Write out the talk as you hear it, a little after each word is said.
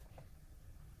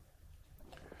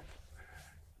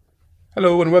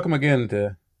Hello and welcome again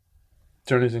to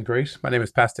Journeys in Grace. My name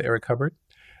is Pastor Eric Hubbard.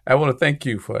 I want to thank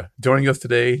you for joining us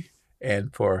today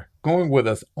and for going with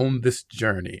us on this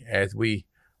journey as we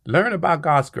learn about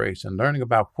God's grace and learning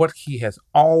about what He has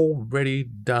already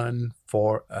done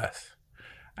for us.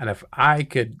 And if I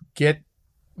could get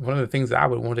one of the things I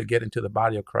would want to get into the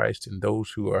body of Christ and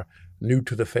those who are new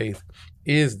to the faith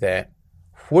is that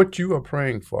what you are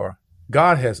praying for,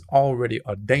 God has already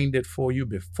ordained it for you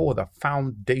before the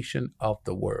foundation of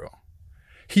the world.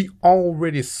 He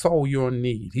already saw your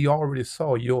need. He already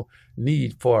saw your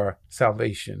need for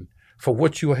salvation, for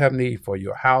what you have need for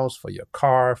your house, for your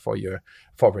car, for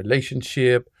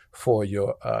relationship, for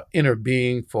your inner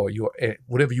being, for your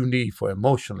whatever you need for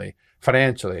emotionally,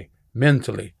 financially,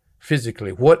 mentally,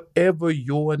 physically, whatever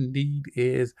your need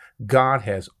is, God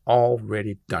has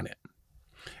already done it.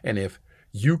 And if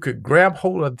you could grab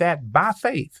hold of that by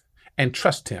faith and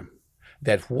trust Him,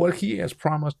 that what He has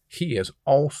promised, He is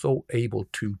also able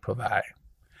to provide.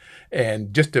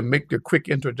 And just to make the quick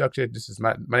introduction, this is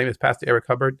my name is Pastor Eric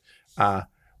Hubbard. Want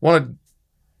to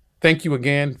thank you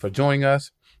again for joining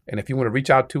us. And if you want to reach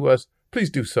out to us, please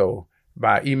do so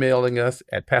by emailing us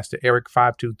at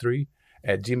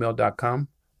pastoreric523@gmail.com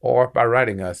or by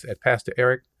writing us at Pastor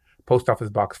Eric, Post Office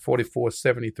Box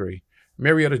 4473,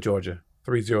 Marietta, Georgia,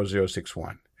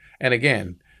 30061. And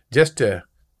again, just to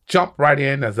jump right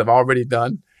in, as I've already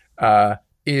done,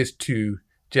 is to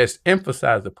just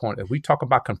emphasize the point that we talk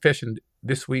about confession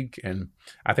this week, and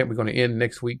I think we're going to end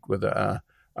next week with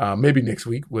maybe next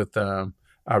week with a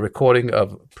recording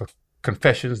of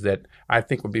confessions that I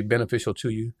think would be beneficial to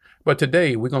you. But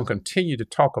today we're going to continue to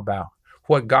talk about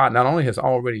what God not only has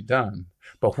already done,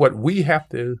 but what we have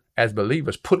to, as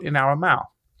believers, put in our mouth.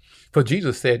 For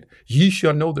Jesus said, "Ye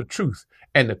shall know the truth,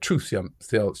 and the truth shall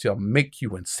make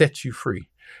you and set you free."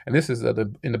 And this is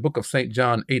in the book of St.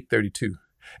 John 8:32.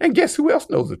 And guess who else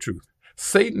knows the truth?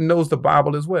 Satan knows the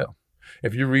Bible as well.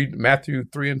 If you read Matthew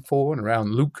 3 and 4 and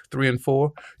around Luke 3 and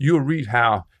 4, you'll read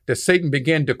how that the enemy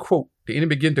began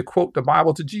to quote the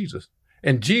Bible to Jesus.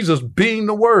 And Jesus being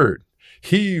the Word,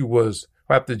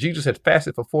 after Jesus had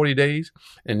fasted for 40 days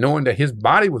and knowing that his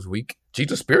body was weak,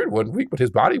 Jesus' spirit wasn't weak, but his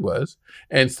body was.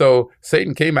 And so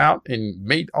Satan came out and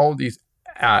made all these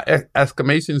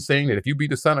exclamations saying that if you be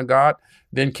the Son of God,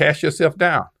 then cast yourself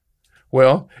down.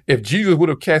 Well, if Jesus would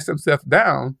have cast himself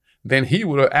down, then he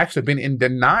would have actually been in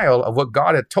denial of what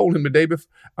God had told him the day before,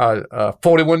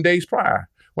 41 days prior,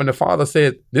 when the Father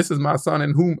said, "This is my Son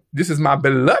this is my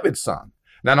beloved Son."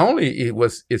 Not only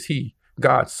is he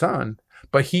God's Son,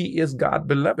 but he is God's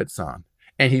beloved Son.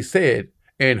 And he said,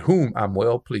 "In whom I'm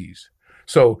well pleased."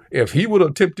 So if he would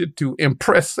have attempted to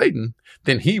impress Satan,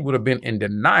 then he would have been in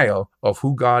denial of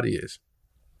who God is.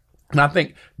 And I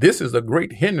think this is a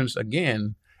great hindrance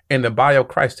again in the body of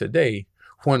Christ today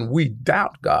when we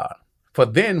doubt God. For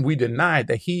then we deny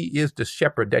that He is the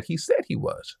shepherd that He said He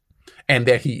was and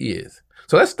that He is.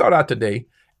 So let's start out today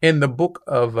in the book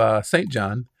of St.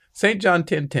 John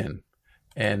 10:10.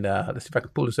 And let's see if I can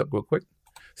pull this up real quick.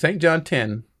 St. John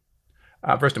 10,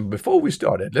 verse number. Before we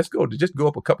start it, let's go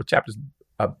up a couple of chapters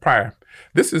prior.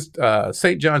 This is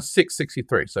St. John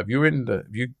 6:63. So if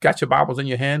you got your Bibles in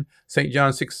your hand, St.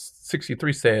 John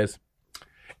 6:63 says,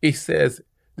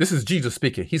 this is Jesus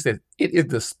speaking. He says, "It is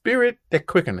the Spirit that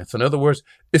quickeneth." So in other words,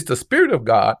 it's the Spirit of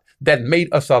God that made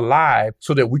us alive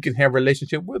so that we can have a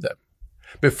relationship with Him.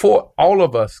 Before all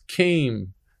of us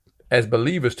came as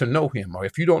believers to know Him, or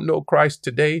if you don't know Christ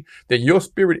today, then your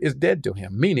spirit is dead to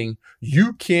Him, meaning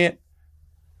you can't,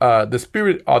 the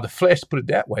spirit or the flesh, put it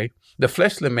that way, the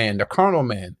fleshly man, the carnal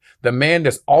man, the man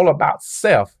that's all about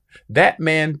self, that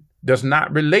man does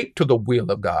not relate to the will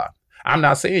of God. I'm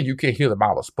not saying you can't hear the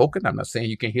Bible spoken. I'm not saying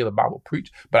you can't hear the Bible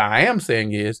preached. But I am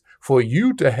saying is for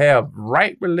you to have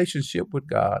right relationship with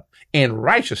God and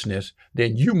righteousness,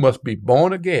 then you must be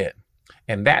born again.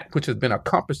 And that which has been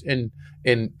accomplished in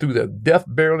through the death,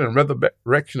 burial, and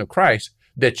resurrection of Christ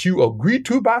that you agree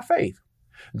to by faith,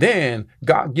 then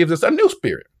God gives us a new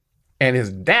spirit. And it's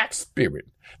that spirit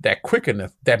that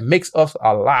quickeneth, that makes us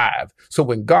alive. So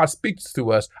when God speaks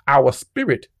to us, our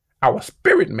spirit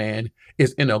man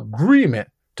is in agreement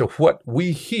to what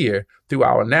we hear through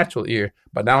our natural ear,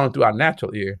 but not only through our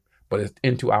natural ear, but it's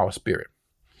into our spirit.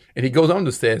 And he goes on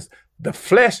to says, the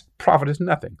flesh profiteth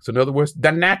nothing. So in other words,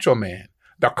 the natural man,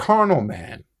 the carnal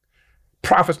man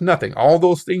profits nothing. All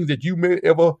those things that you may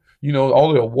ever,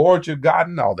 all the awards you've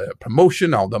gotten, all the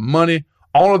promotion, all the money,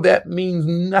 all of that means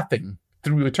nothing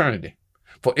through eternity.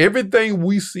 For everything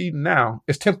we see now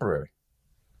is temporary.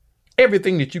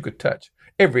 Everything that you could touch,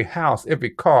 every house,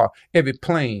 every car, every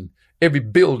plane, every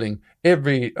building,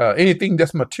 anything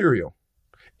that's material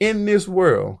in this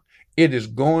world it is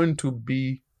going to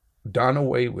be done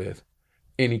away with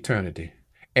in eternity.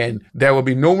 And there will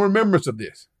be no remembrance of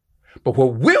this. But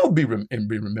what will be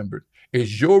remembered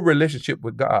is your relationship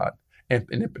with God, and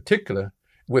in particular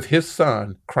with his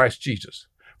son, Christ Jesus.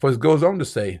 For it goes on to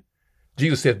say,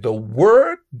 Jesus said, the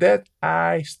word that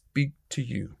I speak to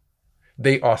you,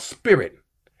 they are spirit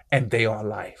and they are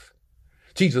life.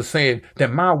 Jesus saying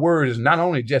that my word is not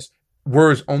only just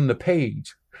words on the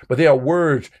page, but they are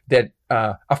words that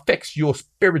affects your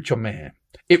spiritual man.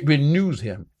 It renews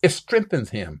him. It strengthens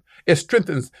him. It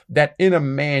strengthens that inner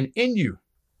man in you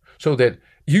so that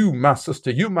you, my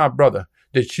sister, you, my brother,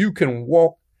 that you can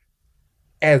walk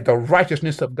as the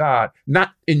righteousness of God,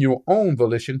 not in your own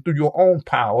volition, through your own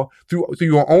power, through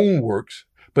your own works,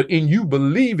 but in you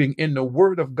believing in the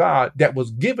word of God that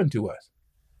was given to us.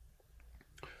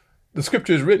 The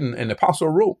scripture is written, and the apostle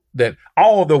wrote that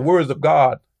all the words of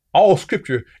God, all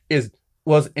scripture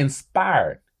was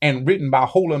inspired and written by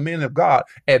holy men of God,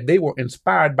 as they were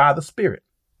inspired by the Spirit.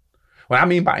 What I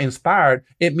mean by inspired,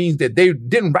 it means that they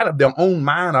didn't write up their own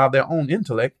mind or their own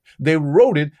intellect. They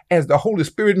wrote it as the Holy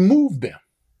Spirit moved them,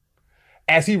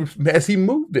 as he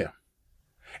moved them.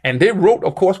 And they wrote,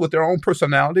 of course, with their own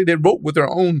personality. They wrote with their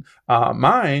own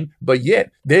mind, but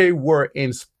yet they were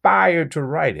inspired to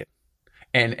write it.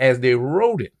 And as they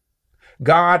wrote it,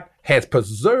 God has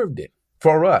preserved it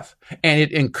for us. And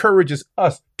it encourages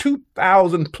us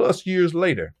 2,000 plus years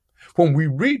later. When we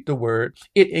read the word,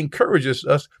 it encourages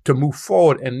us to move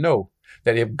forward and know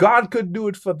that if God could do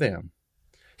it for them,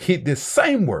 this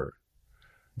same word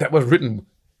that was written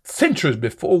centuries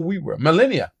before we were,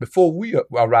 millennia before we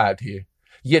arrived here,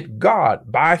 yet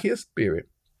God, by his Spirit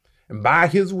and by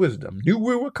his wisdom, knew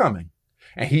we were coming,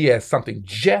 and he has something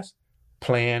just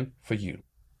planned for you.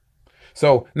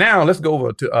 So now let's go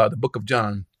over to the book of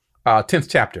John, 10th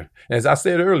chapter. And as I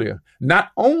said earlier,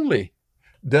 not only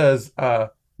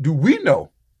do we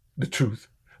know the truth,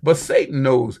 but Satan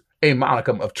knows a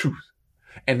modicum of truth.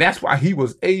 And that's why he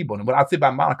was able, and what I say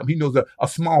by modicum, he knows a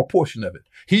small portion of it.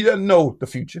 He doesn't know the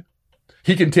future.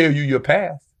 He can tell you your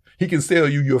past. He can tell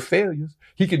you your failures.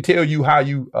 He can tell you how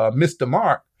you missed the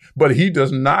mark, but he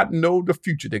does not know the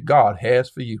future that God has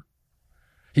for you.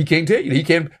 He can't tell you.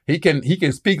 He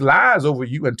can speak lies over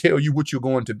you and tell you what you're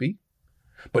going to be.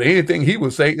 But anything he will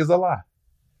say is a lie.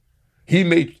 He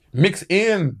may mix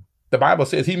in, the Bible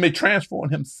says he may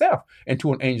transform himself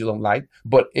into an angel of light,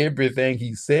 but everything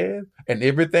he says and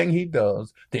everything he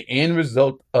does, the end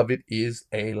result of it is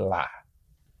a lie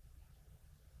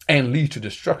and leads to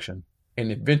destruction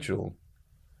and eventual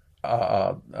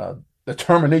the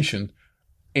termination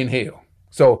in hell.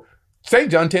 So St.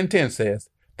 John 10:10 says,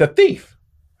 the thief,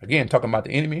 again, talking about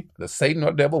the enemy, the Satan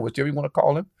or devil, whichever you want to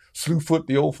call him, slewfoot,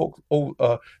 the old folks,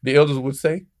 the elders would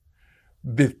say,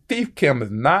 the thief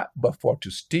cometh not but for to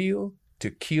steal,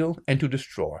 to kill, and to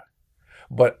destroy.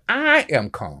 But I am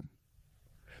come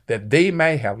that they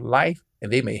may have life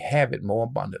and they may have it more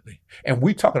abundantly. And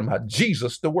we're talking about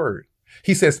Jesus, the word.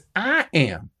 He says, I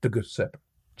am the good shepherd.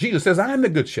 Jesus says, I am the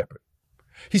good shepherd.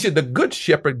 He said, the good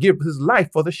shepherd gives his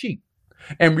life for the sheep.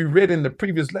 And we read in the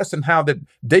previous lesson how that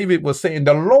David was saying,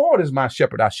 the Lord is my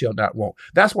shepherd, I shall not want.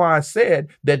 That's why I said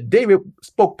that David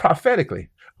spoke prophetically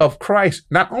of Christ,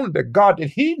 not only the God that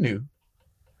he knew.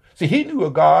 See, he knew a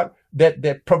God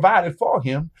that provided for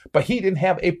him, but he didn't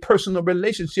have a personal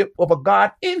relationship of a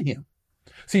God in him.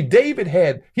 See,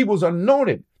 he was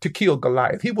anointed to kill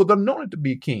Goliath. He was anointed to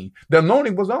be king. The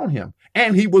anointing was on him,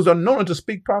 and he was anointed to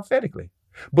speak prophetically.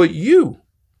 But you,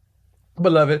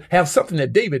 beloved, have something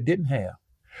that David didn't have.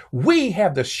 We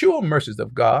have the sure mercies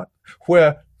of God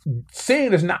where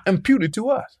sin is not imputed to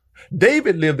us.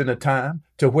 David lived in a time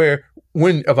to where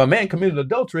if a man committed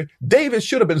adultery, David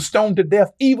should have been stoned to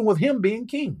death even with him being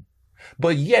king.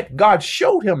 But yet God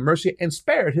showed him mercy and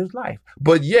spared his life.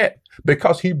 But yet,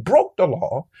 because he broke the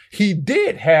law, he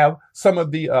did have some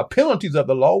of the penalties of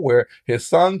the law where his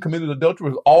son committed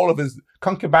adultery with all of his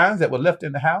concubines that were left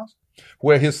in the house,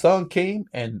 where his son came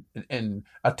and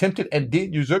attempted and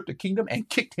did usurp the kingdom and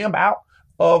kicked him out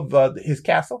of his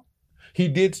castle. He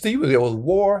did see there was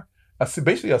war,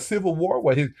 basically a civil war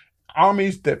where his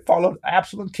armies that followed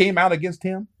Absalom came out against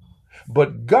him.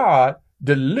 But God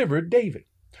delivered David.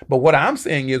 But what I'm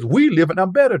saying is we live in a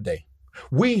better day.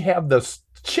 We have the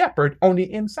shepherd on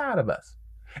the inside of us.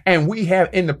 And we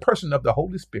have in the person of the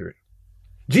Holy Spirit.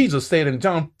 Jesus said in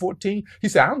John 14, he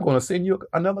said, I'm going to send you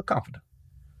another comforter.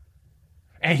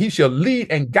 And he shall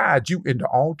lead and guide you into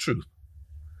all truth.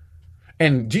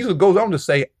 And Jesus goes on to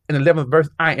say in the 11th verse,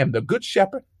 I am the good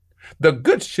shepherd. The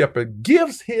good shepherd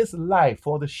gives his life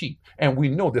for the sheep. And we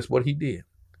know that's what he did.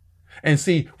 And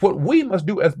see, what we must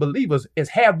do as believers is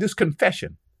have this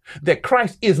confession that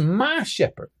Christ is my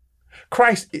shepherd.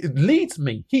 Christ leads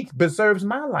me. He preserves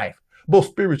my life, both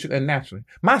spiritually and naturally.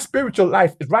 My spiritual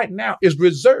life right now is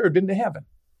reserved into heaven.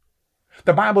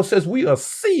 The Bible says we are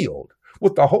sealed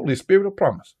with the Holy Spirit of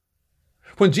promise.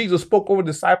 When Jesus spoke over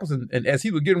the disciples and as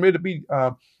he was getting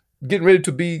ready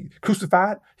to be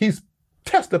crucified, he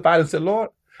testified and said, Lord,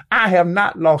 I have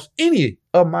not lost any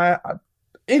of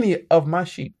my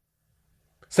sheep,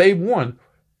 save one,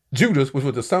 Judas, which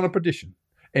was the son of perdition.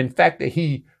 In fact, that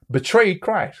he betrayed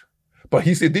Christ. But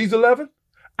he said, these 11,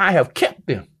 I have kept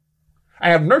them. I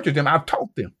have nurtured them. I've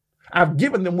taught them. I've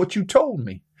given them what you told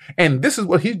me. And this is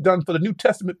what he's done for the New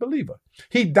Testament believer.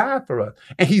 He died for us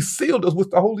and he sealed us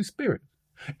with the Holy Spirit.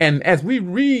 And as we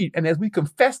read and as we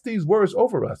confess these words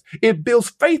over us, it builds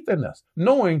faith in us,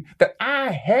 knowing that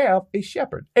I have a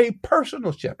shepherd, a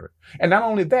personal shepherd. And not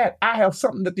only that, I have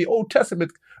something that the Old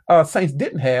Testament saints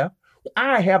didn't have.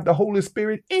 I have the Holy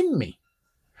Spirit in me.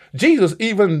 Jesus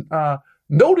even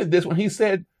noted this when he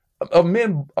said of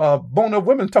men born of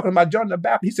women, talking about John the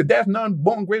Baptist. He said, there's none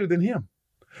born greater than him.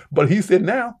 But he said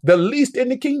now, the least in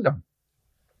the kingdom,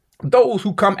 those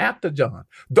who come after John,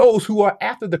 those who are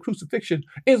after the crucifixion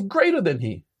is greater than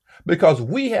he, because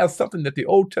we have something that the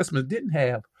Old Testament didn't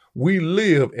have. We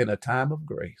live in a time of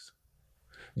grace.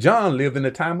 John lived in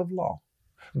a time of law.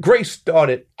 Grace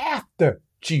started after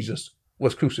Jesus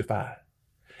was crucified.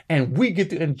 And we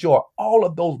get to enjoy all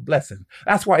of those blessings.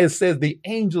 That's why it says the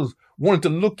angels wanted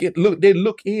to they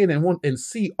look in and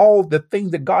see all the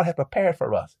things that God has prepared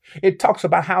for us. It talks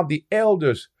about how the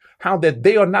elders, how that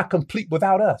they are not complete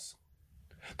without us.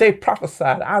 They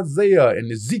prophesied, Isaiah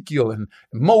and Ezekiel and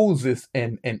Moses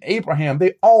and Abraham,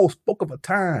 they all spoke of a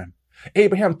time.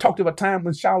 Abraham talked of a time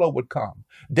when Shiloh would come.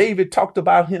 David talked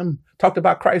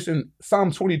about Christ in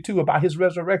Psalm 22 about his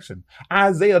resurrection.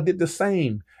 Isaiah did the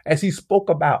same as he spoke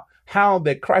about how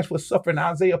that Christ was suffering in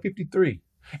Isaiah 53.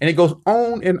 And it goes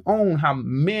on and on how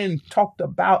men talked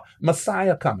about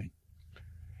Messiah coming.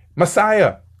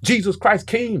 Messiah, Jesus Christ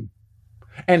came.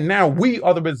 And now we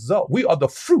are the result. We are the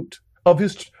fruit of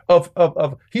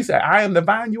he said, I am the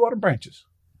vine, you are the branches.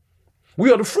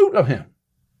 We are the fruit of him.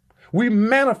 We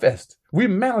manifest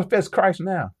Christ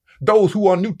now. Those who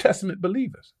are New Testament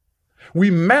believers. We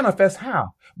manifest how?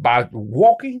 By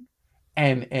walking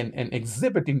and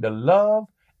exhibiting the love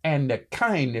and the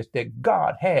kindness that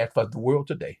God has for the world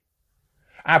today.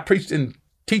 I preached and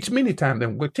teach many times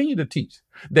and continue to teach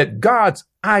that God's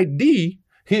ID,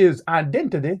 his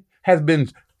identity, has been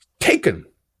taken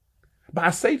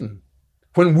by Satan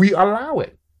when we allow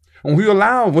it. When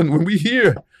we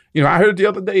hear, I heard the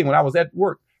other day when I was at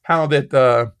work, how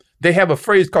that they have a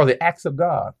phrase called the acts of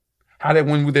God. How that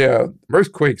when there are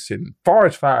earthquakes and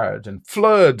forest fires and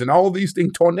floods and all these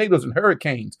things, tornadoes and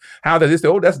hurricanes, how that they say,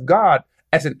 oh, that's God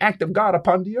as an act of God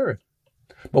upon the earth.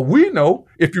 But we know,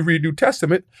 if you read New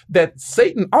Testament, that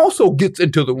Satan also gets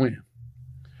into the wind.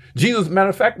 Jesus, matter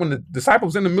of fact, when the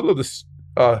disciples in the middle of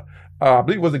the, I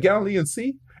believe it was the Galilean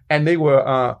Sea, and they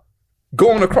were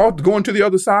going to the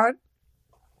other side,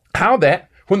 how that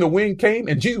when the wind came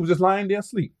and Jesus was just lying there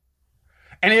asleep.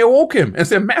 And they awoke him and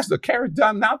said, Master, carest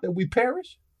thou not that we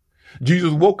perish?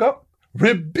 Jesus woke up,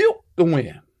 rebuked the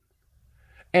wind.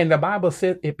 And the Bible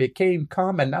said it became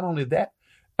calm. And not only that,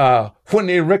 when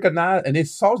they recognized and they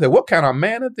saw that, what kind of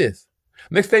man is this?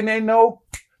 Next thing they know,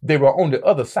 they were on the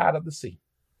other side of the sea.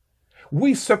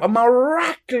 We serve a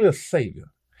miraculous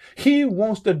Savior. He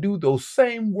wants to do those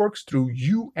same works through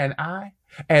you and I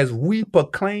as we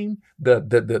proclaim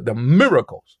the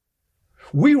miracles.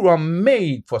 We were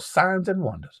made for signs and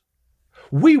wonders.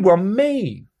 We were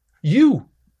made, you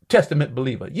Testament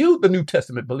believer, you the New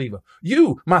Testament believer,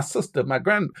 you, my sister, my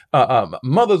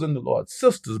mothers in the Lord,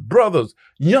 sisters, brothers,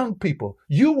 young people,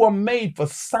 you were made for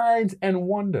signs and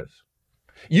wonders.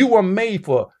 You were made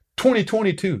for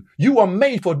 2022. You were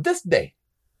made for this day.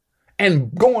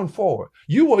 And going forward,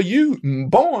 you were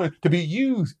born to be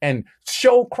used and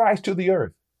show Christ to the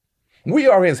earth. We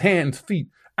are his hands, feet,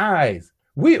 eyes.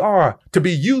 We are to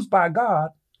be used by God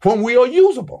when we are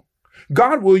usable.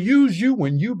 God will use you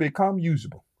when you become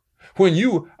usable, when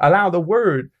you allow the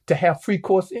word to have free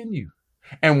course in you.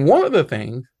 And one of the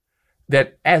things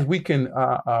that as we can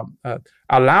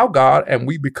allow God and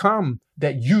we become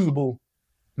that usable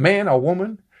man or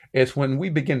woman is when we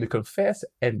begin to confess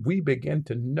and we begin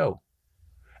to know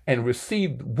and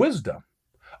receive wisdom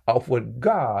of what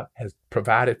God has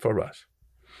provided for us.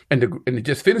 And to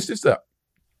just finish this up,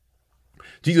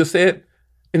 Jesus said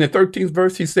in the 13th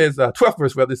verse, he says, 12th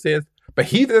verse rather, it says, but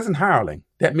he that is an hireling,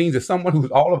 that means it's someone who's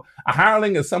a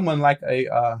hireling is someone like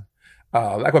a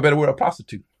better word, a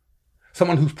prostitute.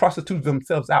 Someone who's prostitutes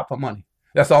themselves out for money.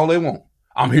 That's all they want.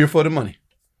 I'm here for the money.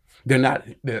 They're not,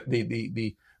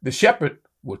 the shepherd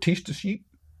will teach the sheep.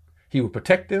 He will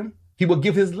protect them. He will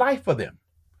give his life for them.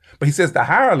 But he says the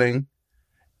hireling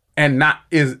and not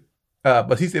is,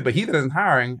 but he said, but he that is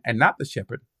hiring and not the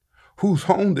shepherd, whose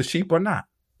home the sheep are not,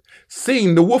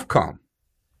 seeing the wolf come.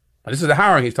 Now, this is the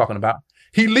hiring he's talking about.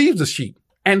 He leaves the sheep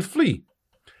and flee,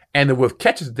 and the wolf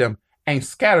catches them and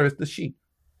scatters the sheep.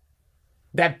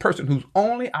 That person who's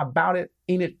only about it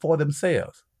in it for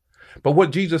themselves. But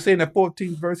what Jesus said in the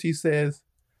 14th verse, he says,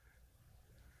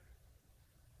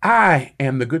 I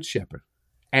am the good shepherd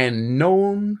and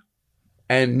know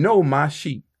my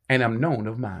sheep and am known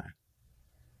of mine.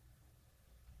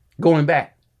 Going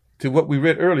back to what we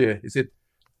read earlier, it said,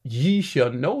 ye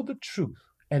shall know the truth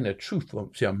and the truth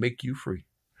shall make you free.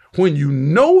 When you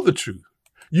know the truth,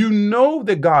 you know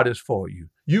that God is for you.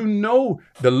 You know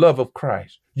the love of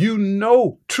Christ. You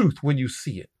know truth when you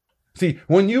see it. See,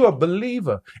 when you're a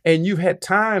believer and you've had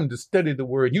time to study the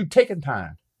word, you've taken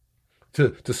time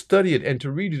to study it and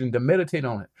to read it and to meditate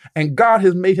on it, and God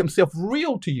has made himself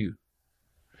real to you,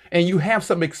 and you have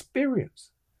some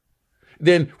experience,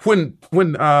 then when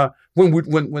a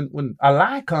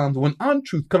lie comes, when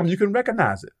untruth comes, you can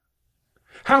recognize it.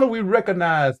 How do we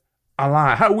recognize a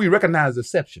lie? How do we recognize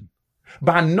deception?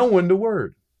 By knowing the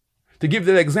word. To give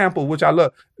that example, which I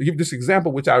love, give this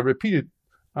example, which I repeated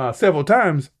several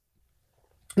times,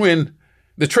 when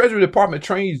the Treasury Department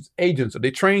trains agents, or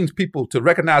they trains people to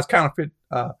recognize counterfeit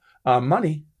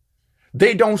money,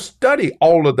 they don't study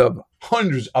all of the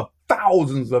hundreds of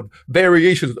thousands of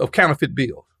variations of counterfeit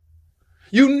bills.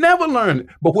 You never learn it.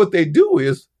 But what they do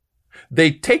is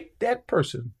they take that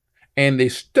person and they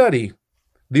study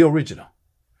the original.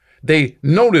 They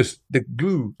notice the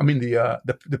glue,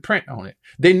 the print on it.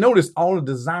 They notice all the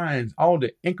designs, all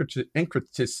the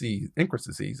intricacies,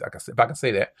 if I can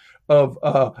say that, of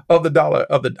the dollar,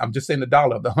 I'm just saying the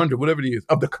dollar, of the 100, whatever it is,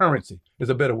 of the currency is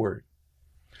a better word.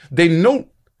 They note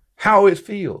how it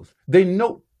feels. They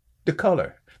note the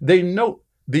color. They note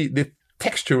the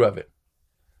texture of it.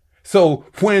 So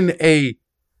when a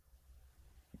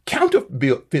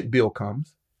counterfeit bill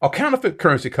comes, or counterfeit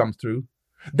currency comes through,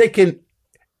 they can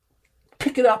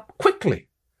pick it up quickly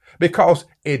because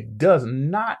it does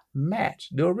not match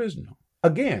the original.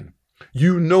 Again,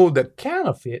 you know the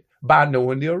counterfeit by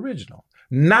knowing the original,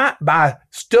 not by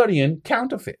studying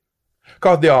counterfeit,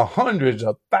 because there are hundreds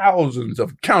of thousands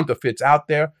of counterfeits out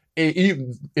there.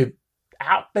 Even if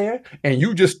out there and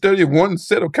you just study one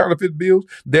set of counterfeit bills,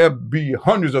 there'll be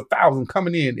hundreds of thousands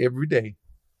coming in every day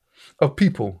of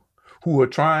people who are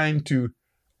trying to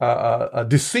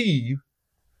deceive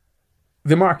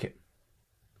the market.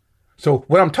 So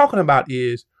what I'm talking about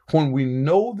is when we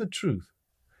know the truth,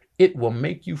 it will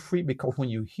make you free, because when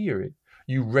you hear it,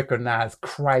 you recognize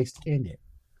Christ in it.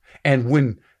 And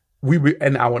when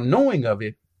and our knowing of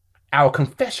it, our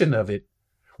confession of it,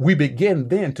 we begin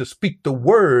then to speak the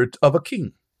words of a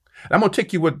king. I'm going to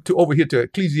take you over here to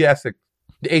Ecclesiastes,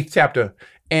 the 8th chapter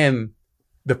and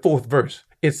the 4th verse.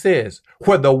 It says,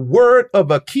 where the word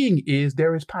of a king is,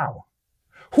 there is power.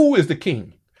 Who is the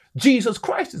king? Jesus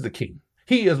Christ is the king.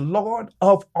 He is Lord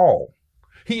of all.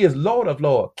 He is Lord of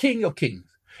lords, King of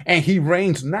kings. And he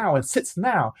reigns now and sits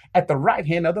now at the right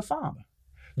hand of the Father.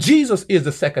 Jesus is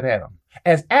the second Adam.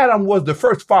 As Adam was the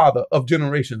first father of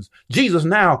generations, Jesus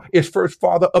now is first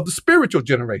father of the spiritual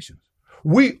generations.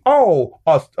 We all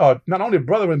are not only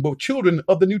brethren, but children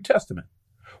of the New Testament.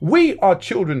 We are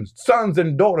children, sons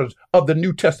and daughters of the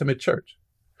New Testament church.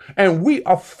 And we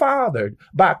are fathered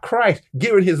by Christ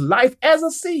giving his life as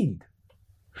a seed.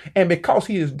 And because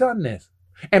he has done this,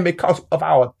 and because of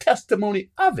our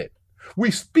testimony of it, we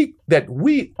speak that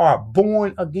we are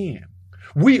born again.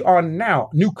 We are now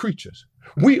new creatures.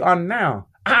 I am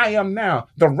now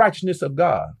the righteousness of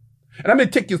God. And I'm going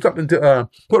to take you something to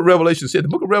what Revelation said. The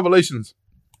book of Revelations,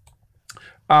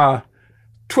 12th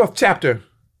chapter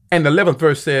and the 11th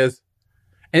verse says,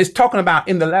 and it's talking about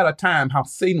in the latter time how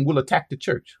Satan will attack the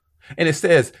church. And it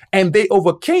says, and they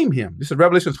overcame him. This is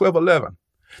Revelation 12:11.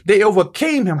 They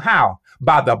overcame him how?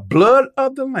 By the blood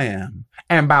of the Lamb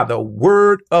and by the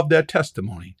word of their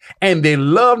testimony. And they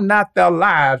loved not their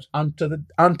lives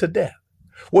unto death.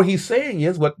 What he's saying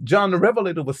is what John the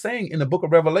Revelator was saying in the book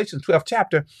of Revelation, 12th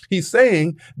chapter. He's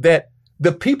saying that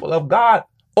the people of God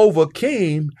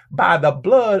overcame by the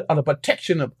blood of the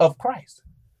protection of Christ.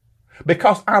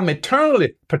 Because I'm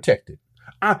eternally protected.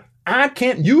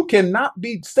 Satan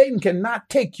cannot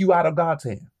take you out of God's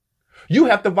hand. You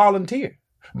have to volunteer.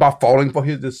 By falling for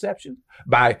his deception,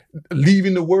 by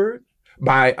leaving the word,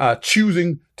 by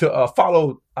choosing to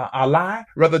follow a lie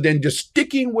rather than just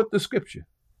sticking with the scripture.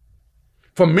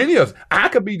 For many of us, I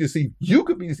could be deceived. You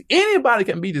could be deceived. Anybody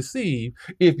can be deceived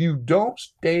if you don't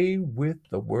stay with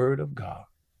the word of God.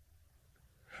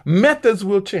 Methods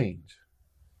will change.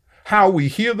 How we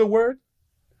hear the word.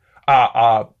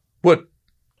 What,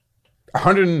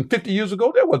 150 years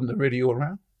ago, there wasn't a radio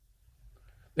around.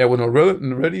 There was no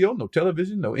radio, no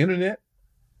television, no internet,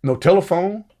 no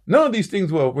telephone. None of these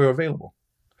things were available.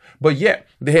 But yet,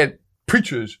 they had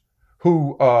preachers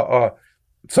who,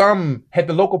 some had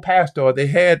the local pastor, or they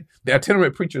had the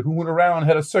itinerant preacher who went around and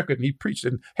had a circuit, and he preached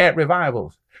and had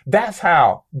revivals. That's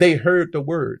how they heard the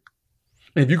word.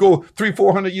 And if you go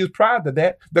 300-400 years prior to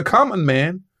that, the common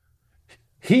man,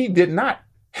 he did not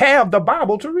have the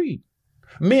Bible to read.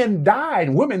 Men died,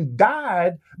 women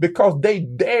died because they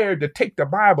dared to take the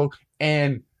Bible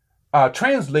and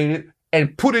translate it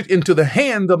and put it into the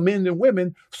hands of men and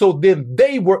women, so then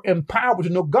they were empowered to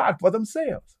know God for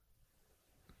themselves.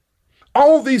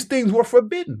 All these things were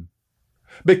forbidden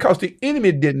because the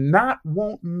enemy did not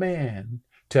want man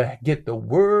to get the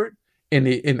word in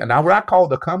what I call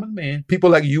the common man, people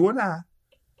like you and I.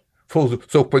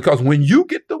 So because when you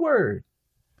get the word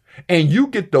and you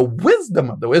get the wisdom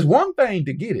of the word, it's one thing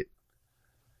to get it.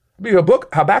 The book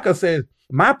Habakkuk says,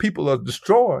 my people are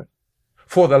destroyed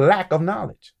for the lack of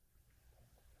knowledge.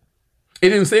 It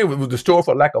didn't say it was destroyed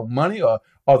for lack of money or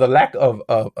the lack of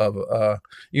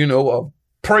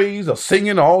praise or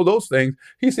singing, all those things.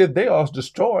 He said they are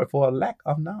destroyed for a lack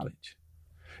of knowledge.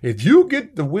 If you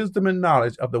get the wisdom and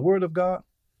knowledge of the word of God,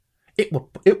 it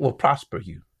will prosper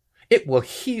you. It will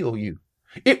heal you.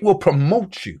 It will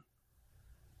promote you.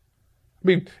 I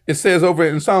mean, it says over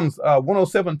in Psalms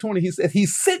 107:20, he said, he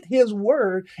sent his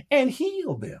word and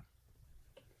healed them.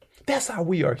 That's how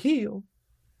we are healed.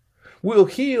 We're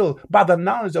healed by the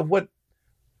knowledge of what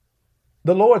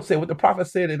the Lord said, what the prophet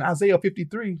said in Isaiah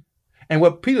 53, and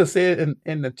what Peter said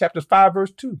in the chapter 5,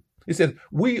 verse 2. He said,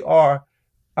 we are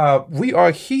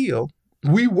healed.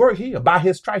 We were healed. By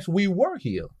his stripes, we were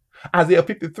healed. Isaiah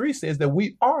 53 says that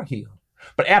we are healed.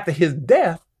 But after his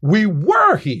death, we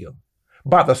were healed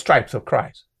by the stripes of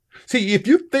Christ. See, if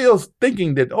you still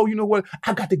thinking that, oh, you know what,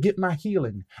 I've got to get my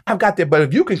healing. I've got that. But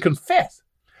if you can confess,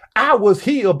 I was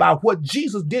healed by what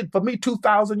Jesus did for me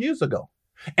 2,000 years ago.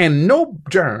 And no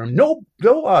germ, no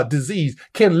disease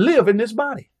can live in this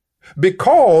body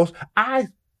because I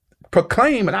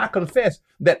proclaim and I confess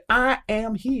that I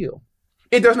am healed.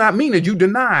 It does not mean that you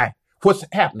deny what's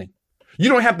happening. You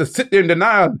don't have to sit there and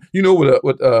deny,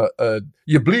 with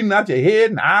you're bleeding out your head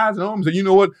and eyes and arms, and you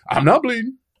know what? I'm not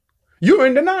bleeding. You're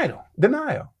in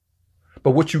denial.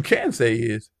 But what you can say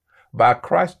is, by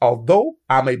Christ, although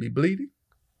I may be bleeding,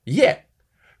 yet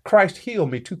Christ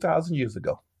healed me 2,000 years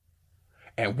ago.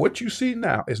 And what you see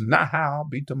now is not how I'll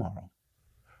be tomorrow.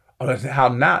 Or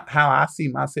not how I see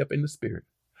myself in the spirit.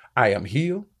 I am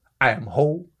healed. I am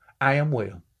whole. I am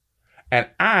well. And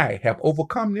I have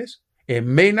overcome this. It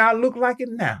may not look like it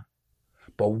now,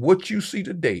 but what you see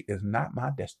today is not my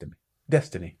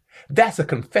destiny. That's a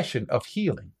confession of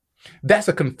healing. That's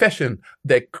a confession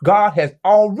that God has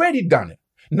already done it,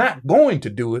 not going to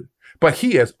do it, but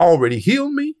he has already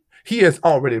healed me. He has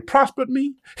already prospered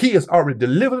me. He has already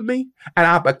delivered me, and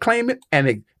I proclaim it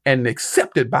and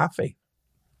accept it by faith.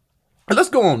 And let's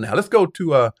go on now. Let's go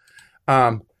to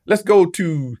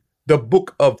the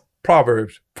book of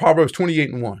Proverbs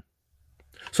 28:1.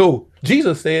 So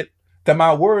Jesus said that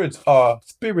my words are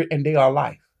spirit and they are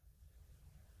life.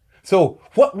 So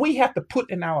what we have to put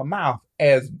in our mouth,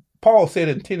 as Paul said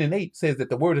in 10:8, says that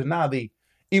the word is now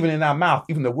even in our mouth,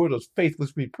 even the word of faith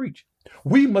which we preach.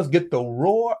 We must get the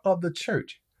roar of the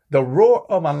church, the roar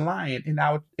of a lion in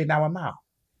our mouth.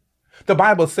 The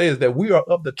Bible says that we are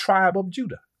of the tribe of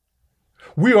Judah.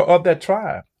 We are of that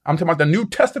tribe. I'm talking about the New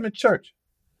Testament church.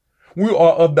 We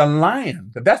are of the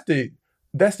lion. That's the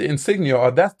insignia,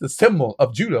 or that's the symbol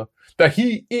of Judah, that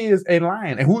he is a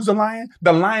lion. And who's the lion?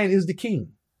 The lion is the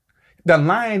king. The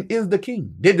lion is the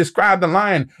king. They describe the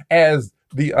lion as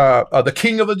the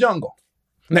king of the jungle.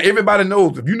 Now, everybody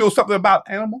knows, if you know something about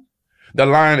animals, the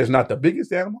lion is not the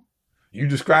biggest animal. You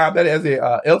describe that as an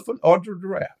elephant or a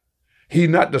giraffe. He's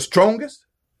not the strongest.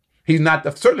 He's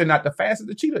certainly not the fastest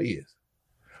the cheetah is.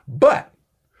 But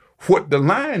what the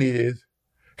lion is,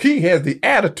 he has the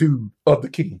attitude of the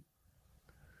king.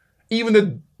 Even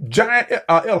the giant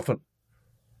elephant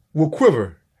will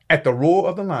quiver at the roar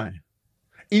of the lion.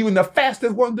 Even the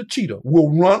fastest one, the cheetah, will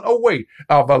run away.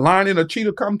 If a lion and a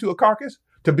cheetah come to a carcass,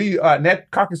 and that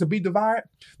carcass to be divided,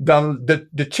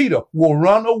 the cheetah will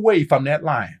run away from that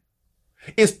lion.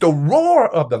 It's the roar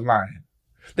of the lion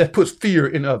that puts fear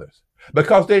in others,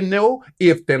 because they know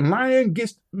if the lion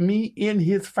gets me in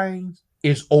his fangs,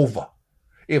 it's over.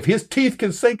 If his teeth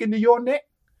can sink into your neck,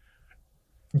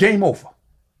 Game over.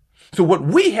 So what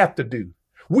we have to do,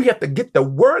 we have to get the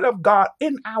word of God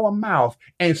in our mouth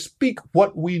and speak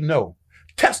what we know,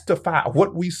 testify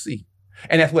what we see.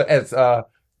 And that's what, as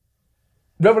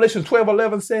Revelation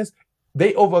 12:11 says,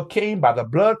 they overcame by the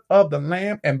blood of the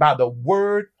Lamb and by the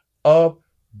word of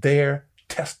their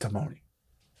testimony.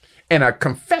 And a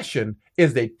confession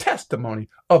is a testimony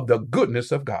of the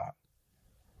goodness of God.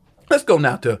 Let's go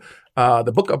now to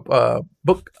the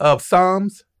book of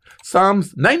Psalms,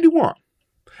 Psalms 91.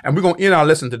 And we're going to end our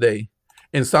lesson today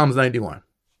in Psalms 91.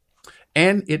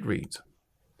 And it reads,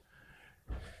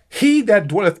 He that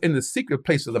dwelleth in the secret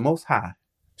place of the Most High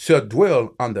shall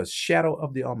dwell under the shadow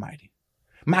of the Almighty.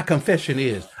 My confession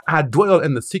is, I dwell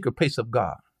in the secret place of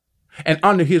God, and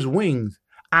under his wings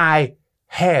I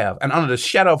have, and under the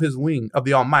shadow of his wing of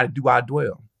the Almighty do I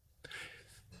dwell.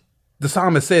 The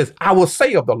psalmist says, I will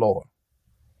say of the Lord,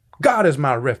 God is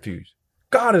my refuge,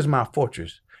 God is my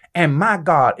fortress, and my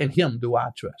God, in him do I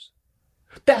trust.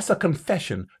 That's a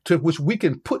confession to which we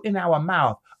can put in our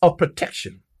mouth of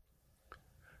protection.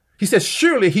 He says,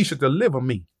 surely he should deliver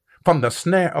me from the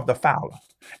snare of the fowler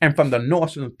and from the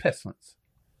noisome pestilence.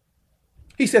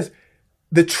 He says,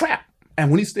 the trap,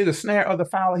 and when he said the snare of the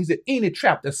fowler, he said, any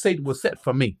trap that Satan will set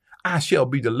for me, I shall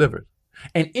be delivered.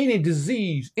 And any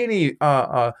disease, any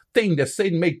thing that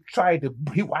Satan may try to,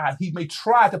 he may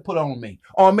try to put on me,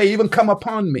 or may even come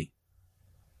upon me,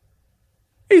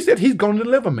 he said he's going to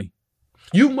deliver me.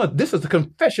 This is a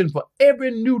confession for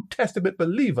every New Testament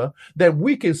believer that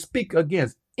we can speak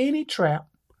against any trap,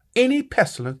 any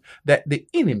pestilence that the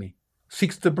enemy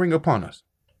seeks to bring upon us.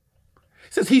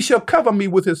 He says, he shall cover me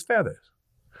with his feathers.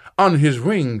 Under his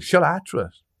wings shall I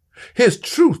trust. His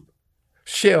truth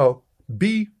shall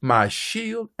be my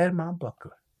shield and my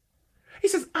buckler. He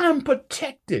says, I'm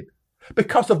protected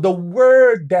because of the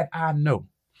word that I know.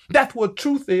 That's what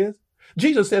truth is.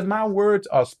 Jesus says, my words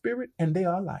are spirit and they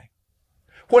are life.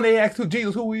 When they asked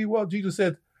Jesus who he was, Jesus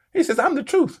said, he says, I'm the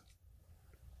truth.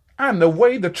 I'm the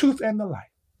way, the truth, and the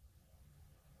life.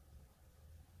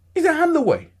 He said, I'm the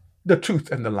way, the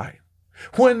truth, and the life.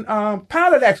 When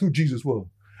Pilate asked who Jesus was,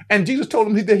 and Jesus told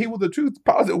him that he was the truth,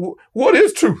 Pilate said, what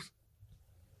is truth?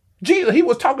 Jesus, he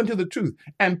was talking to the truth,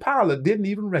 and Pilate didn't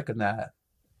even recognize.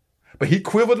 But he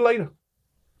quivered later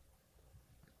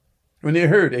when they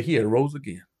heard that he had rose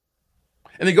again.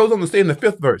 And he goes on to say in the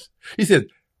 5th verse, he says,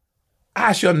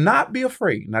 I shall not be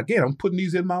afraid. Now again, I'm putting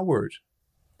these in my words.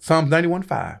 Psalms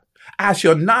 91:5. I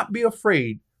shall not be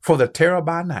afraid for the terror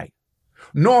by night,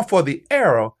 nor for the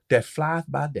arrow that flies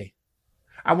by day.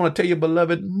 I want to tell you,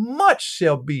 beloved, much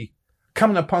shall be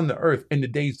coming upon the earth in the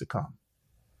days to come.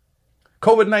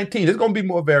 COVID-19, there's going to be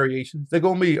more variations. There's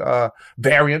going to be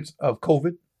variants of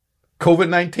COVID.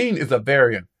 COVID-19 is a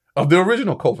variant of the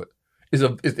original COVID. It's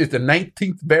the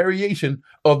 19th variation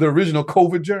of the original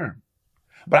COVID germ.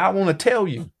 But I want to tell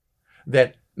you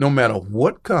that no matter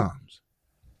what comes,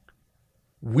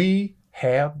 we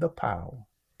have the power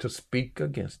to speak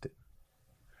against it.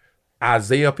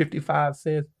 Isaiah 55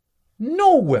 says,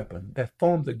 no weapon that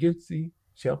forms against thee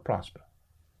shall prosper.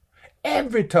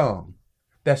 Every tongue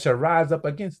that shall rise up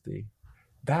against thee,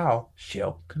 thou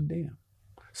shalt condemn.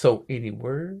 So any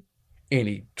word,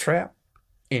 any trap,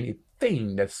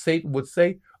 anything that Satan would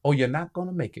say, oh, you're not going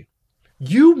to make it,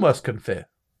 you must confess.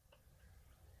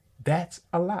 That's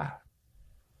a lie.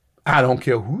 I don't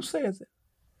care who says it.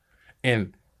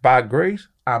 And by grace,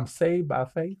 I'm saved by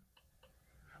faith.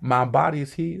 My body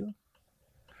is healed.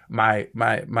 My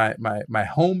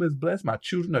home is blessed. My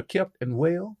children are kept and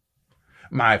well.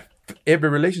 My every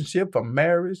relationship from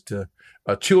marriage to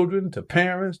children to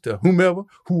parents to whomever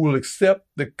who will accept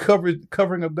the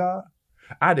covering of God,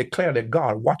 I declare that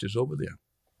God watches over them.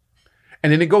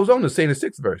 And then it goes on to say in the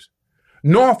 6th verse,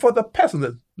 nor for the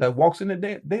pestilence that walks in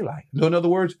the daylight. So in other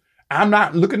words, I'm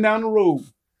not looking down the road,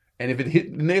 and if it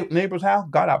hit the neighbor's house,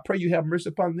 God, I pray you have mercy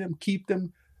upon them, keep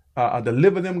them,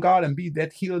 deliver them, God, and be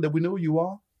that healer that we know you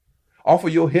are. Offer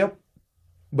your help,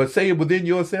 but say it within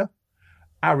yourself,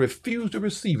 I refuse to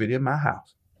receive it in my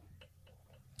house.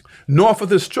 Nor for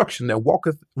the destruction that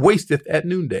wasteth at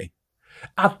noonday.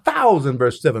 1,000,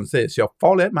 verse 7 says, shall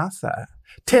fall at my side,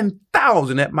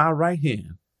 10,000 at my right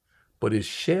hand, but it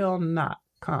shall not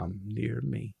come near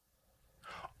me.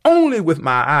 Only with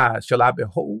my eyes shall I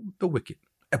behold the wicked,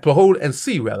 and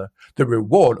see the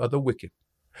reward of the wicked.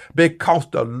 Because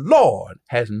thou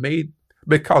hast made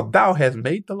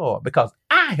the Lord, because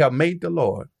I have made the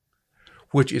Lord,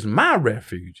 which is my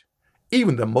refuge,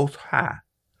 even the Most High,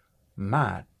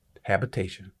 my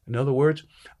habitation. In other words,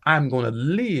 I'm going to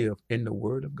live in the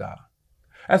Word of God.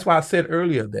 That's why I said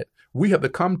earlier that we have to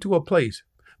come to a place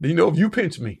that, if you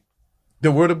pinch me,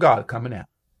 the Word of God is coming out.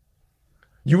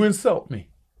 You insult me.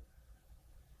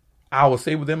 I will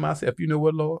say within myself, you know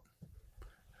what, Lord?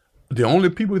 The only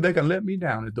people that can let me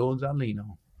down is those I lean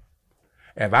on.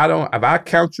 If I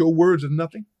count your words as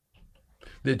nothing,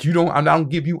 that I don't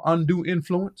give you undue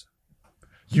influence,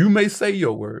 you may say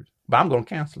your words, but I'm going to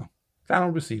cancel them. I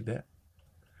don't receive that.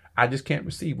 I just can't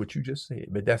receive what you just said.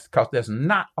 But that's because that's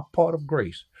not a part of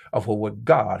grace of what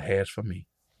God has for me.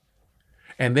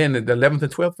 And then in the 11th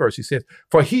and 12th verse, he says,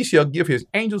 for he shall give his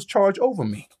angels charge over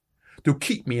me to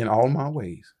keep me in all my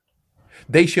ways.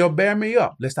 They shall bear me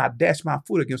up, lest I dash my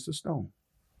foot against a stone.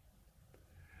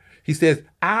 He says,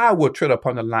 I will tread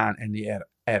upon the lion and the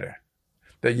adder.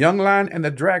 The young lion and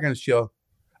the dragon shall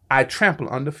I trample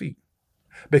under feet.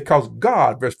 Because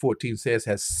God, verse 14 says,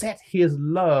 has set his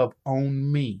love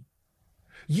on me.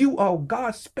 You are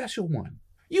God's special one.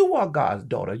 You are God's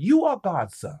daughter. You are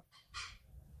God's son.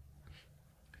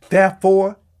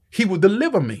 Therefore, he will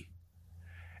deliver me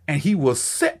and he will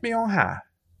set me on high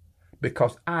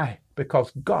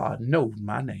because God knows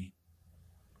my name.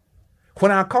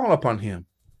 When I call upon him,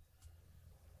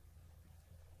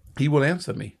 he will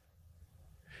answer me.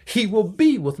 He will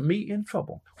be with me in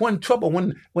trouble. When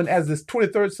as this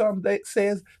 23rd Psalm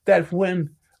says, that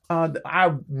when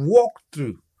I walk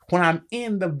through, when I'm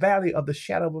in the valley of the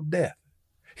shadow of death,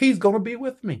 he's going to be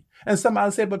with me. And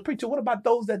somebody said, but preacher, what about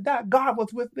those that died? God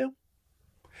was with them.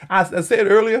 I said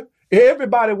earlier,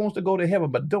 everybody wants to go to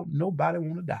heaven, but don't nobody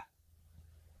want to die.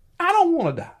 I don't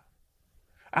want to die.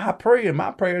 I pray, and my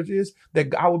prayer is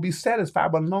that I will be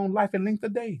satisfied with long life and length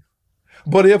of days.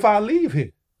 But if I leave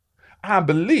here, I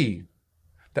believe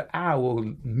that I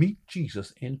will meet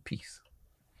Jesus in peace.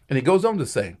 And he goes on to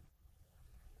say,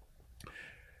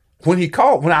 when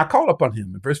I call upon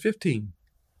him, in verse 15,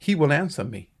 he will answer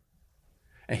me,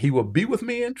 and he will be with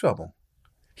me in trouble.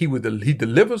 He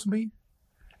delivers me,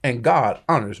 and God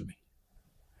honors me.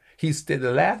 He said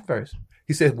the last verse,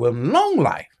 he said, with long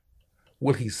life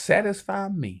will he satisfy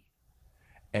me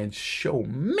and show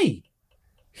me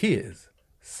his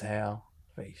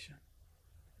salvation.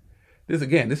 This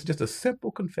is just a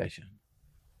simple confession.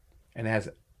 And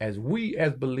as we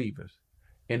as believers,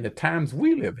 in the times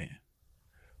we live in,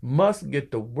 must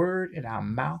get the word in our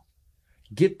mouth,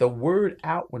 get the word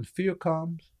out when fear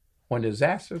comes, when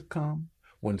disasters come,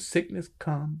 when sickness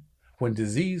comes, when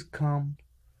disease comes,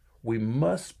 we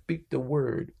must speak the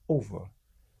word over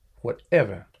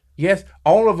whatever. Yes,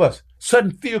 all of us,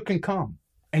 sudden fear can come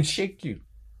and shake you.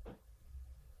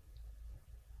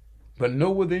 But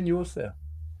know within yourself,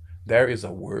 there is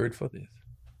a word for this.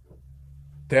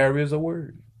 There is a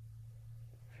word.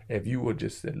 If you will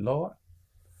just say, Lord,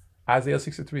 Isaiah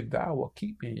 63, thou will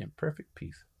keep me in perfect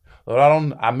peace. Lord,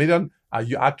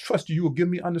 I trust you will give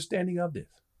me understanding of this.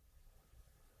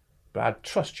 But I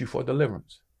trust you for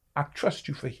deliverance. I trust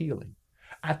you for healing.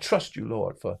 I trust you,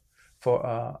 Lord, for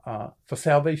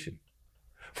salvation.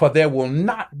 For there will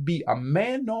not be a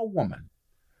man nor woman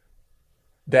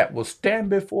that will stand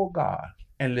before God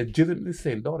and legitimately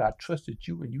say, Lord, I trusted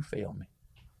you and you failed me.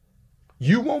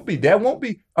 There won't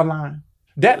be a line.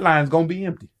 That line's going to be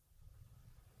empty.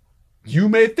 You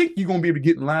may think you're going to be able to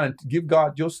get in line and give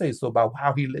God your say-so about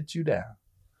how he let you down.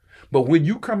 But when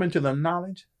you come into the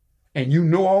knowledge and you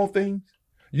know all things,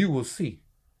 you will see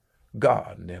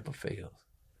God never fails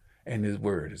and his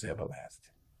word is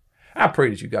everlasting. I pray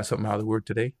that you got something out of the word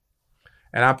today.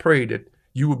 And I pray that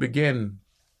you will begin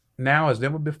now as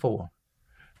never before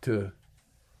to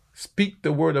speak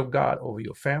the word of God over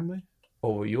your family,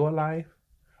 over your life,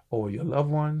 over your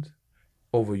loved ones,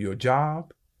 over your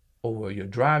job, over your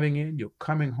driving in, your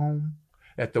coming home,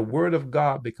 that the word of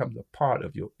God becomes a part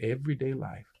of your everyday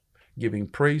life, giving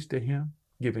praise to him,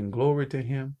 giving glory to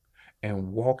him,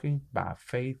 and walking by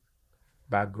faith,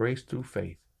 by grace through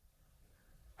faith,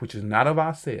 which is not of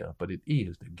ourselves, but it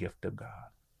is the gift of God.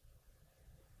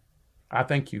 I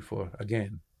thank you for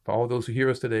all those who hear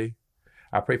us today.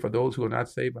 I pray for those who are not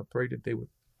saved. I pray that they would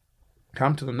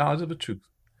come to the knowledge of the truth.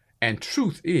 And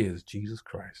truth is Jesus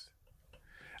Christ.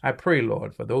 I pray,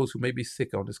 Lord, for those who may be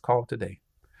sick on this call today.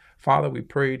 Father, we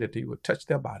pray that you would touch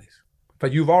their bodies, for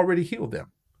you've already healed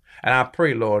them. And I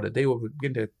pray, Lord, that they will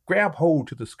begin to grab hold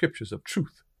to the scriptures of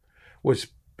truth, which,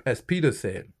 as Peter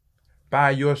said, by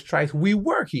your stripes we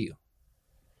were healed.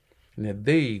 And that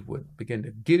they would begin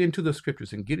to get into the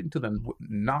scriptures and get into the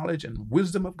knowledge and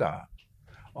wisdom of God,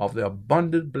 of the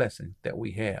abundant blessing that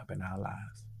we have in our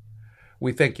lives.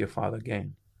 We thank you, Father,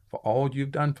 again, for all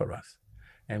you've done for us.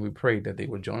 And we pray that they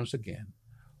will join us again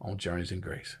on Journeys in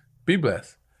Grace. Be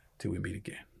blessed till we meet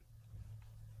again.